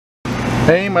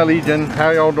Hey my Legion,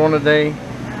 how y'all doing today?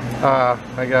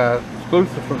 I got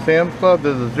exclusive from Sam's Club.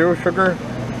 This is zero sugar,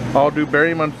 all do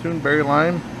berry monsoon, berry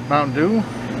lime, Mountain Dew.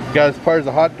 Got as part of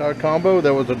the hot dog combo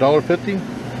that was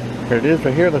 $1.50. Here it is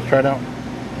right here, let's try it out.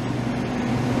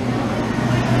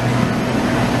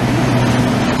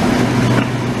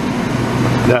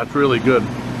 That's really good.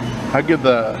 I give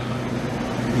the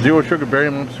zero sugar berry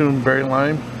monsoon, berry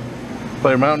lime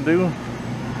flavor Mountain Dew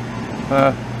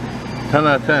 10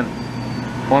 out of 10.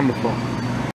 Wonderful.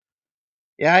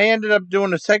 Yeah, I ended up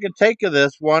doing a second take of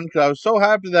this one because I was so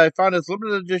happy that I found this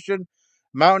limited edition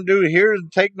Mountain Dew. Here's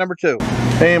take number 2.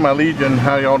 Hey my Legion,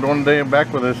 how y'all doing today? I'm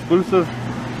back with an exclusive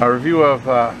review of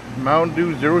Mountain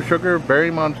Dew Zero Sugar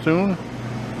Berry Monsoon.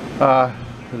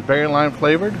 It's berry lime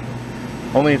flavored.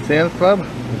 Only at Sam's Club.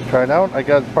 Let's try it out. I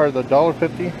got it as part of the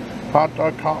 $1.50 hot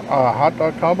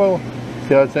dog combo.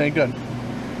 See how it's any good.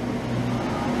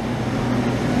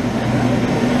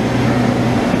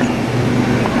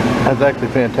 That's actually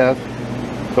fantastic.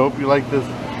 So hope you like this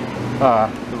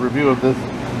the review of this.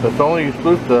 That's only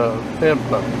exclusive to Sam's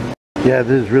Club. Yeah,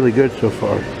 this is really good so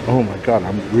far. Oh my god,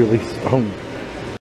 I'm really stoned.